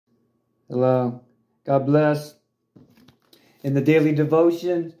Hello. God bless. In the daily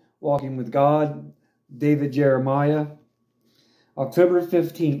devotion, Walking with God, David Jeremiah, October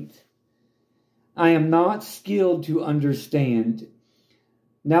 15th. I am not skilled to understand.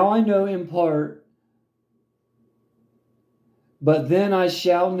 Now I know in part, but then I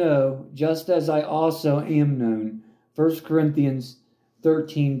shall know, just as I also am known. 1 Corinthians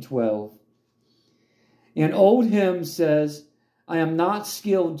 13:12. An old hymn says, I am not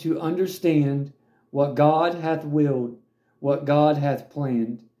skilled to understand what God hath willed, what God hath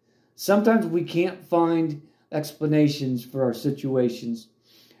planned. Sometimes we can't find explanations for our situations.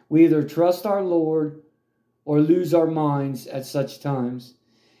 We either trust our Lord or lose our minds at such times.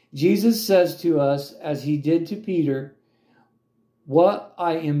 Jesus says to us, as he did to Peter, what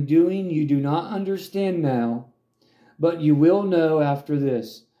I am doing you do not understand now, but you will know after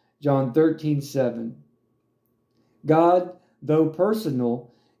this. John 13:7. God, though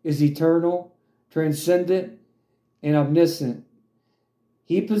personal, is eternal, transcendent, and omniscient.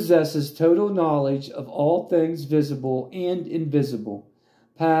 He possesses total knowledge of all things visible and invisible,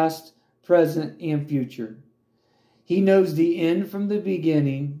 past, present, and future. He knows the end from the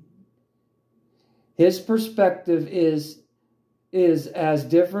beginning. His perspective is as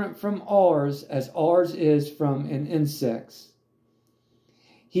different from ours as ours is from an insect's.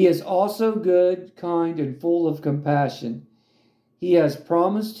 He is also good, kind, and full of compassion. He has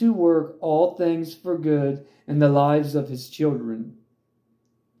promised to work all things for good in the lives of his children.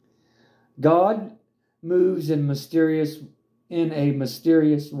 God moves in a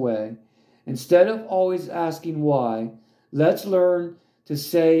mysterious way. Instead of always asking why, let's learn to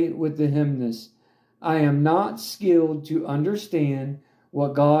say with the hymnist, I am not skilled to understand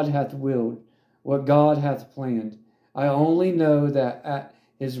what God hath willed, what God hath planned. I only know that at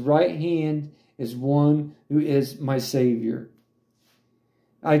his right hand is one who is my Savior.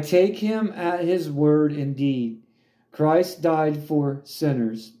 I take him at his word indeed. Christ died for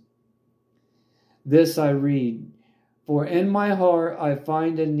sinners. This I read, for in my heart I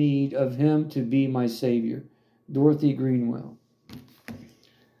find a need of him to be my Savior. Dorothy Greenwell.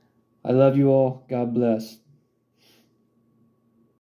 I love you all. God bless.